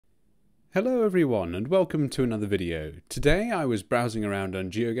Hello everyone and welcome to another video. Today I was browsing around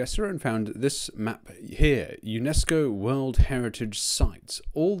on GeoGuessr and found this map here, UNESCO World Heritage Sites.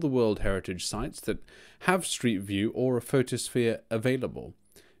 All the World Heritage Sites that have Street View or a photosphere available.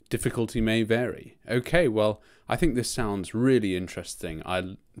 Difficulty may vary. Okay, well, I think this sounds really interesting.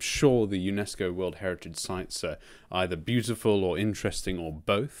 I'm sure the UNESCO World Heritage Sites are either beautiful or interesting or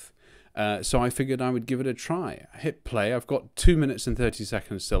both. So I figured I would give it a try. I hit play. I've got 2 minutes and 30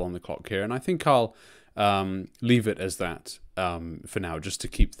 seconds still on the clock here, and I think I'll leave it as that for now, just to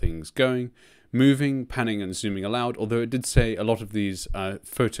keep things going. Moving, panning, and zooming allowed, although it did say a lot of these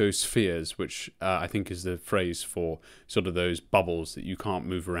photospheres, which I think is the phrase for sort of those bubbles that you can't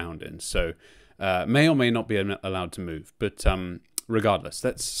move around in. So may or may not be allowed to move, but regardless,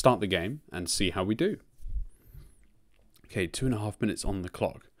 let's start the game and see how we do. Okay, 2.5 minutes on the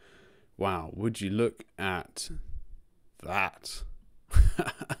clock. Wow, would you look at that?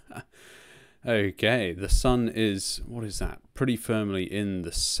 Okay, the sun is, what is that? Pretty firmly in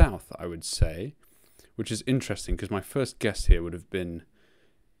the south, I would say, which is interesting because my first guess here would have been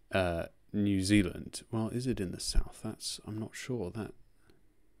New Zealand. Well, is it in the south? I'm not sure. That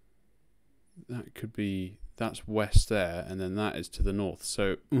could be, that's west there, and then that is to the north.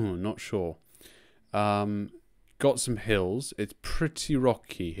 So, not sure. Got some hills. It's pretty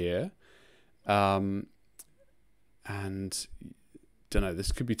rocky here. And don't know,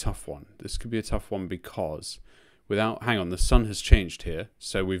 this could be a tough one. This could be a tough one because hang on, the sun has changed here.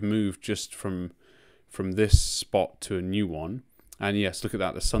 So we've moved just from this spot to a new one. And yes, look at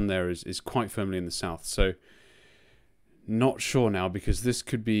that. The sun there is quite firmly in the south. So not sure now because this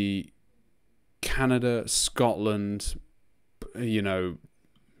could be Canada, Scotland, you know,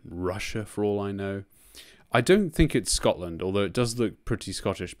 Russia for all I know. I don't think it's Scotland, although it does look pretty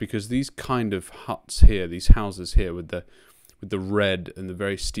Scottish because these kind of huts here, these houses here with the red and the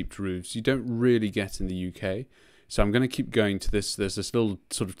very steeped roofs, you don't really get in the UK. So I'm going to keep going to this. There's this little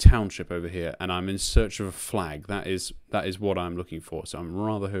sort of township over here, and I'm in search of a flag. That is what I'm looking for. So I'm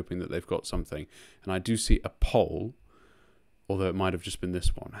rather hoping that they've got something. And I do see a pole, although it might have just been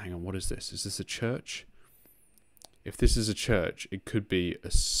this one. Hang on, what is this? Is this a church? If this is a church, it could be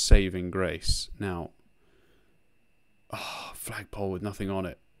a saving grace. Now, flagpole with nothing on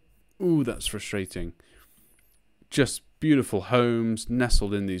it. Ooh, that's frustrating. Just beautiful homes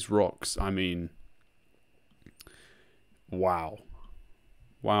nestled in these rocks. I mean, wow.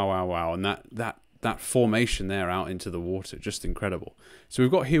 Wow. And that formation there out into the water, just incredible. So we've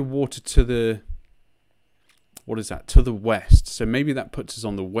got here water to the, what is that? To the west. So maybe that puts us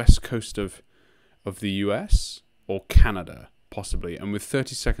on the west coast of the US or Canada, possibly. And with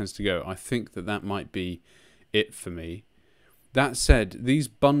 30 seconds to go, I think that might be it for me. That said, these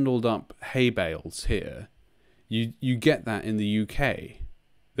bundled up hay bales here, you get that in the UK,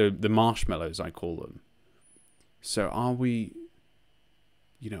 the marshmallows I call them. So are we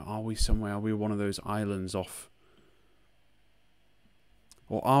somewhere? Are we one of those islands off,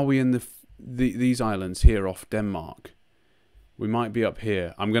 or are we in these islands here off Denmark? We might be up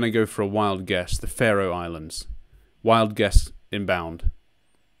here. I'm going to go for a wild guess. The Faroe Islands. Wild guess inbound.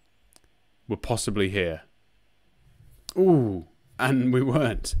 We're possibly here. Ooh, and we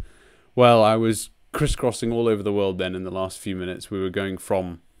weren't. Well, I was crisscrossing all over the world then in the last few minutes. We were going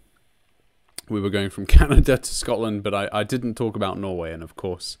from Canada to Scotland, but I didn't talk about Norway, and of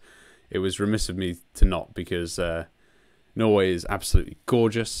course it was remiss of me to not, because Norway is absolutely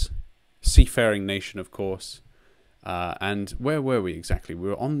gorgeous, seafaring nation, of course. And where were we exactly? We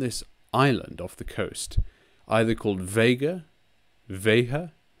were on this island off the coast, either called Veha,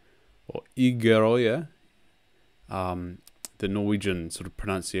 or Igeroya. The Norwegian sort of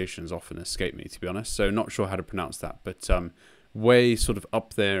pronunciations often escape me, to be honest, so not sure how to pronounce that, but way sort of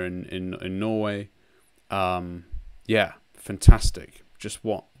up there in Norway. Yeah, fantastic. Just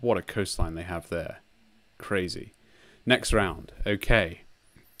what a coastline they have there. Crazy. Next round. Okay.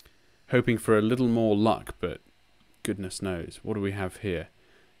 Hoping for a little more luck, but goodness knows. What do we have here?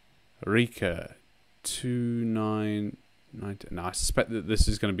 Rika 2990. Now, I suspect that this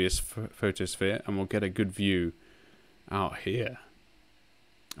is going to be a photosphere, and we'll get a good view out here.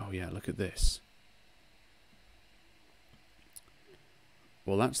 Oh yeah, look at this.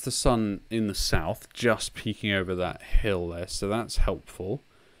 Well, that's the sun in the south, just peeking over that hill there, so that's helpful.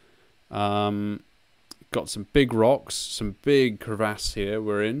 Got some big rocks, some big crevasse here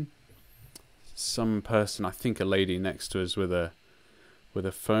we're in. Some person, I think a lady next to us with a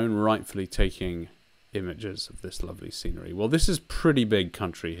phone, rightfully taking images of this lovely scenery. Well, this is pretty big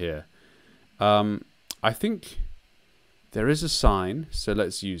country here. I think there is a sign, so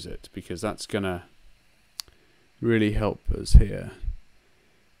let's use it, because that's gonna really help us here.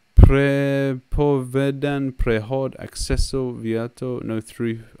 Prepovedan, prehod, accesso, viato, no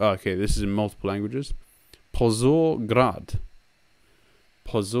through. Oh, okay, this is in multiple languages. Pozorgrad.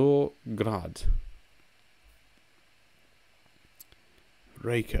 Pozorgrad.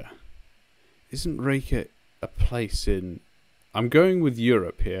 Reka. Isn't Reka a place in... I'm going with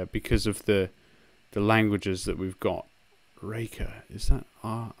Europe here because of the languages that we've got. Reka. Is that...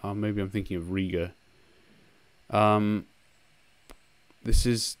 maybe I'm thinking of Riga. This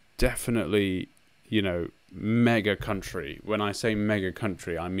is definitely, you know, mega country. When I say mega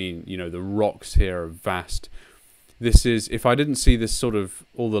country, I mean, you know, the rocks here are vast. This is... If I didn't see this sort of...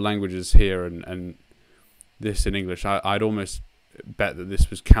 all the languages here and this in English, I'd almost... bet that this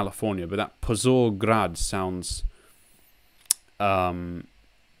was California, but that Pozorgrad sounds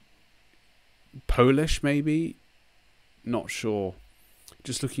Polish, maybe? Not sure.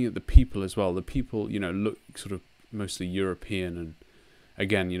 Just looking at the people as well. The people, you know, look sort of mostly European, and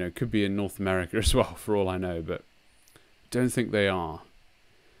again, you know, could be in North America as well, for all I know, but don't think they are.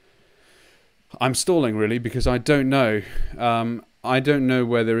 I'm stalling, really, because I don't know. I don't know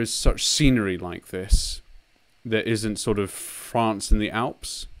where there is such scenery like this. There isn't sort of France and the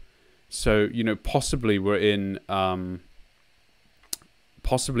Alps, so you know, possibly we're in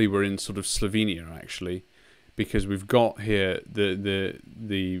sort of Slovenia actually, because we've got here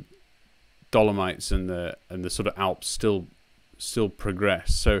the Dolomites and the sort of Alps still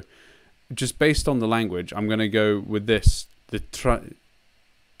progress. So just based on the language, I'm going to go with this, the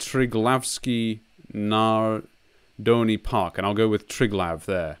Triglavsky Nardoni Park, and I'll go with Triglav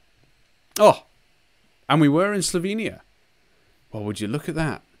there. Oh. And we were in Slovenia. Well, would you look at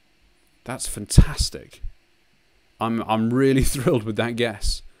that? That's fantastic. I'm really thrilled with that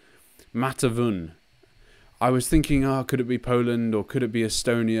guess. Matavun. I was thinking, could it be Poland or could it be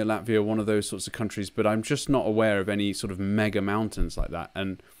Estonia, Latvia, one of those sorts of countries, but I'm just not aware of any sort of mega mountains like that.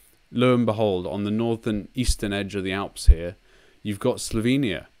 And lo and behold, on the northern eastern edge of the Alps here, you've got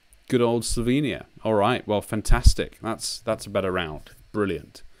Slovenia. Good old Slovenia. All right, well, fantastic. That's a better round.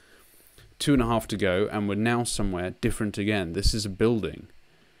 Brilliant. 2.5 to go, and we're now somewhere different again. This is a building.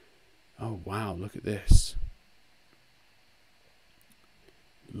 Oh, wow, look at this.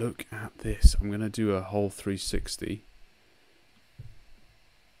 Look at this. I'm going to do a whole 360.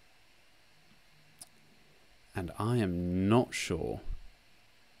 And I am not sure.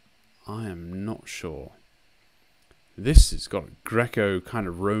 This has got a Greco kind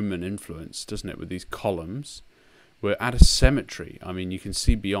of Roman influence, doesn't it, with these columns? We're at a cemetery. I mean, you can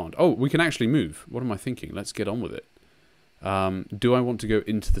see beyond. Oh, we can actually move. What am I thinking? Let's get on with it. Do I want to go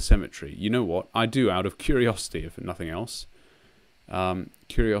into the cemetery? You know what? I do, out of curiosity, if nothing else.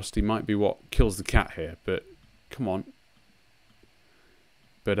 Curiosity might be what kills the cat here, but come on.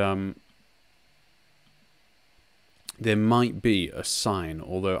 But there might be a sign,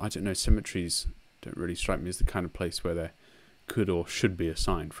 although I don't know, cemeteries don't really strike me as the kind of place where there could or should be a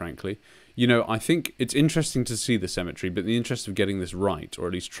sign, frankly. You know, I think it's interesting to see the cemetery, but in the interest of getting this right, or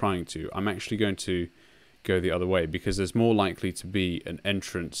at least trying to, I'm actually going to go the other way, because there's more likely to be an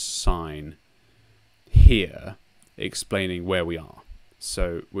entrance sign here explaining where we are.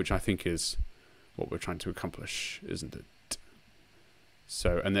 So, which I think is what we're trying to accomplish, isn't it?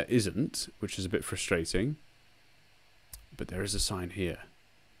 So, and there isn't, which is a bit frustrating. But there is a sign here.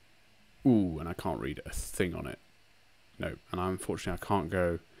 Ooh, and I can't read a thing on it. No, and unfortunately I can't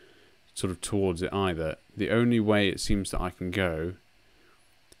go sort of towards it either. The only way it seems that I can go,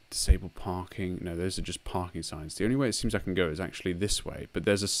 disable parking, no, those are just parking signs. The only way it seems I can go is actually this way, but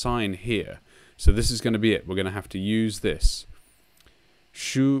there's a sign here. So this is going to be it. We're going to have to use this.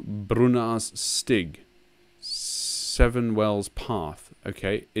 Sju Brunnars Stig, 7 Wells Path.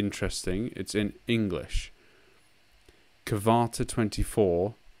 Okay, interesting. It's in English. Kvarter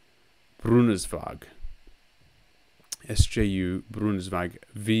 24, Brunnesvag. SJU Brunnesvag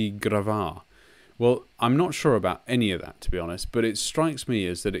V Gravar. Well, I'm not sure about any of that, to be honest, but it strikes me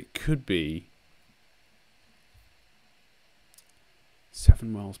as that it could be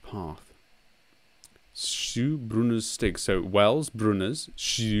 7 Wells Path. Sju Brunners Stig. So Wells, Brunners,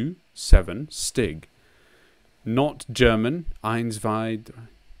 Sju, 7, Stig. Not German, Einsweid.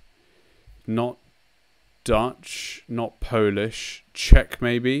 Not Dutch, not Polish, Czech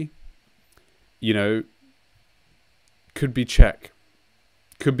maybe. You know, could be Czech.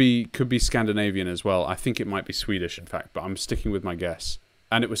 Could be Scandinavian as well. I think it might be Swedish, in fact, but I'm sticking with my guess.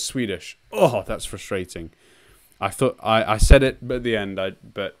 And it was Swedish. Oh, that's frustrating. I thought I said it at the end,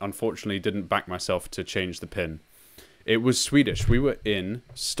 but unfortunately didn't back myself to change the pin. It was Swedish. We were in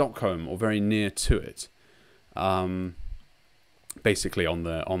Stockholm, or very near to it. Basically on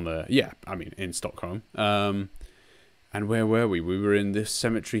the yeah, I mean in Stockholm. And where were we? We were in this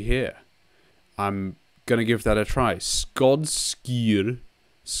cemetery here. I'm going to give that a try. Skodskirkegarden.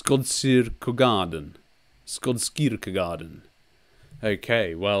 Skodskirkegarden.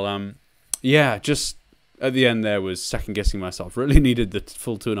 Okay, well, yeah, just at the end there was second-guessing myself. Really needed the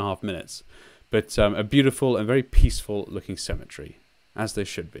full 2.5 minutes. But a beautiful and very peaceful-looking cemetery, as they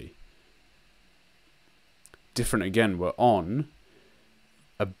should be. Different again, we're on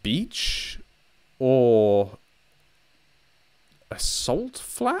a beach or a salt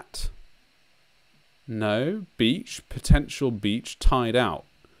flat? No, beach, potential beach, tied out.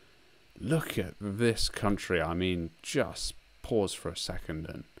 Look at this country. I mean, just pause for a second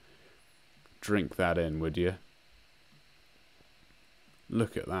and drink that in, would you?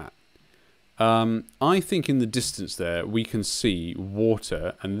 Look at that. I think in the distance there we can see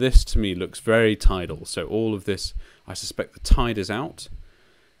water, and this to me looks very tidal. So all of this, I suspect the tide is out,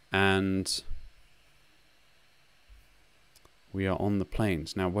 and we are on the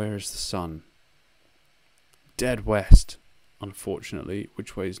plains. Now, where is the sun? Dead west, unfortunately.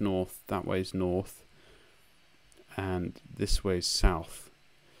 Which way is north? That way is north, and this way is south.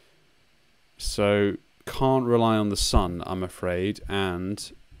 So can't rely on the sun, I'm afraid,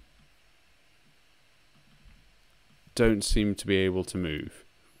 and don't seem to be able to move.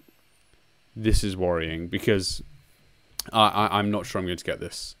 This is worrying because I'm not sure I'm going to get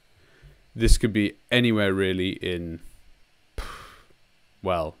this. This could be anywhere really in,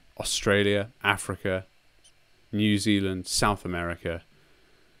 well, Australia, Africa, New Zealand, South America.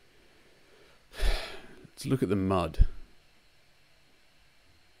 Let's look at the mud.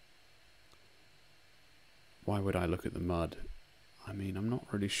 Why would I look at the mud? I mean, I'm not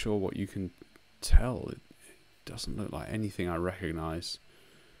really sure what you can tell. It doesn't look like anything I recognize.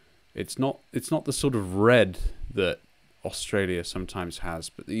 It's not the sort of red that Australia sometimes has,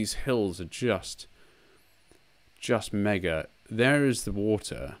 but these hills are just mega. There is the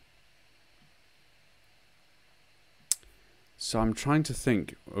water. So I'm trying to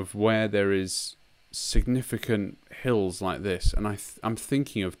think of where there is significant hills like this, and I'm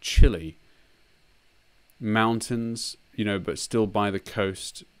thinking of Chile. Mountains, you know, but still by the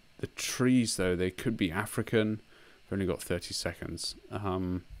coast. The trees, though, they could be African. I've only got 30 seconds. I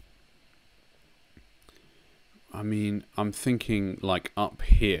mean, I'm thinking like up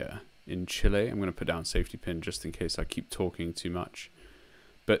here in Chile. I'm going to put down safety pin just in case I keep talking too much.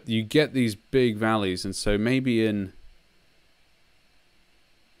 But you get these big valleys, and so maybe in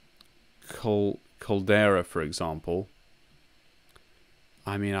Caldera, for example.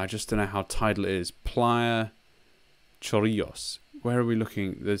 I mean, I just don't know how tidal it is. Playa Chorrillos. Where are we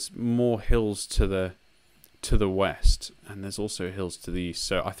looking? There's more hills to the west, and there's also hills to the east.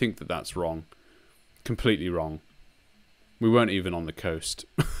 So I think that that's wrong. Completely wrong. We weren't even on the coast.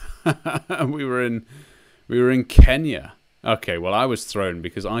 we were in Kenya. Okay, well, I was thrown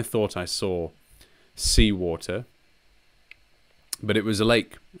because I thought I saw seawater, but it was a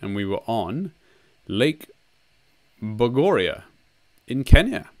lake, and we were on Lake Bogoria in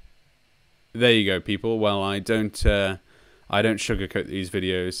Kenya. There you go, people. Well, I don't sugarcoat these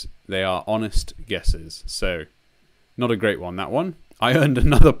videos. They are honest guesses. So, not a great one, that one. I earned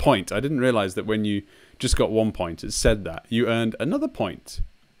another point. I didn't realize that when you just got 1 point, it said that. You earned another point.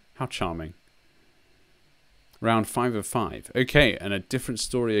 How charming. Round 5 of 5. Okay, and a different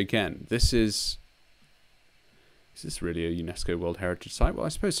story again. This is this really a UNESCO World Heritage Site? Well, I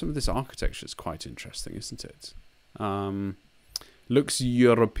suppose some of this architecture is quite interesting, isn't it? Looks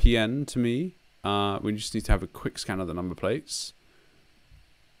European to me. We just need to have a quick scan of the number plates.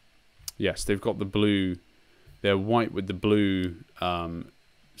 Yes, they've got the blue. They're white with the blue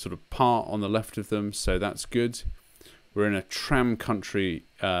sort of part on the left of them, so that's good. We're in a tram country,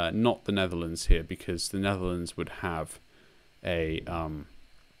 not the Netherlands here, because the Netherlands would have a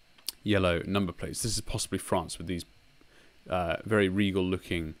yellow number plates. This is possibly France with these very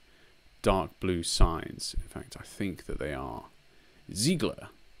regal-looking dark blue signs. In fact, I think that they are. Ziegler.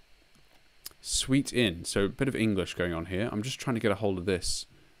 Sweet Inn. So a bit of English going on here. I'm just trying to get a hold of this.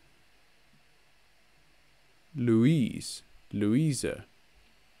 Louisa.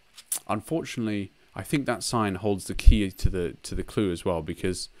 Unfortunately, I think that sign holds the key to the clue as well,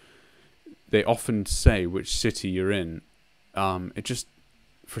 because they often say which city you're in. It just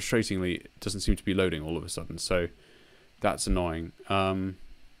frustratingly doesn't seem to be loading all of a sudden, so that's annoying. Come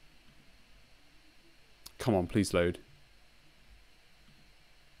on, please load.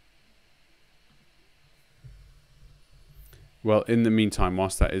 Well, in the meantime,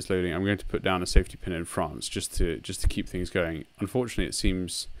 whilst that is loading, I'm going to put down a safety pin in France just to keep things going. Unfortunately, it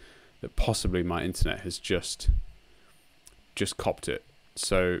seems that possibly my internet has just copped it.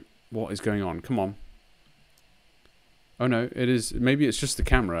 So what is going on? Come on. Oh no, it is. Maybe it's just the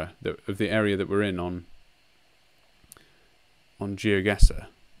camera of the area that we're in on GeoGuessr.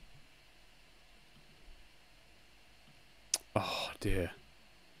 Oh dear.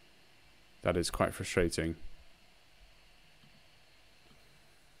 That is quite frustrating.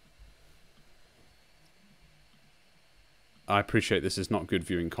 I appreciate this is not good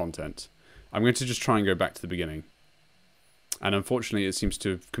viewing content. I'm going to just try and go back to the beginning. And unfortunately, it seems to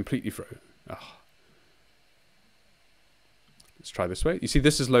have completely oh. Let's try this way. You see,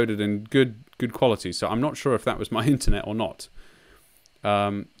 this is loaded in good quality, so I'm not sure if that was my internet or not.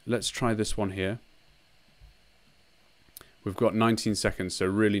 Let's try this one here. We've got 19 seconds, so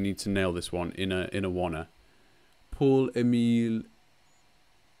really need to nail this one in a wanna. Paul Emile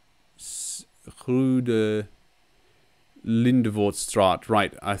Rue de Lindevoortstraat.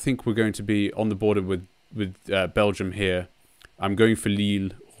 Right, I think we're going to be on the border with Belgium here. I'm going for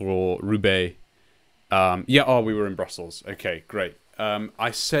Lille or Roubaix. Yeah, oh, we were in Brussels. Okay, great.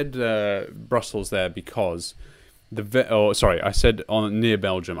 I said Brussels there because I said near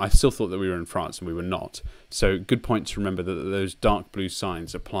Belgium. I still thought that we were in France, and we were not. So good point to remember that those dark blue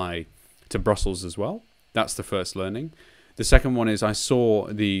signs apply to Brussels as well. That's the first learning. The second one is I saw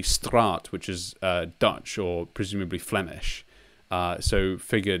the straat, which is Dutch or presumably Flemish. So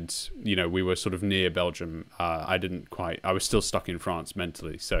figured, you know, we were sort of near Belgium. I was still stuck in France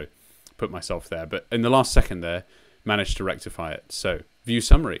mentally, so put myself there. But in the last second there, managed to rectify it. So view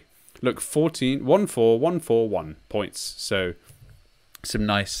summary. Look, 14141 points. So some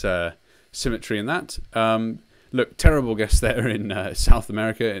nice symmetry in that. Look, terrible guess there in South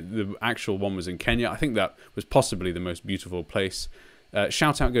America. The actual one was in Kenya. I think that was possibly the most beautiful place.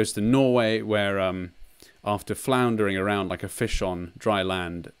 Shout out goes to Norway, where after floundering around like a fish on dry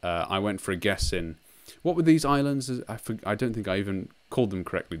land, I went for a guess in, what were these islands? I don't think I even called them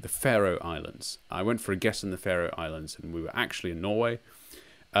correctly. The Faroe Islands. I went for a guess in the Faroe Islands, and we were actually in Norway.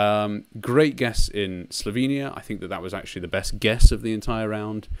 Great guess in Slovenia. I think that was actually the best guess of the entire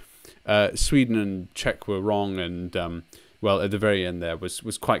round. Sweden and Czech were wrong, and well, at the very end there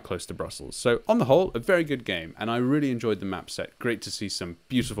was quite close to Brussels. So on the whole, a very good game, and I really enjoyed the map set. Great to see some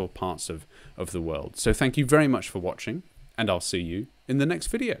beautiful parts of the world. So thank you very much for watching, and I'll see you in the next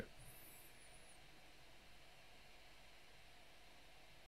video.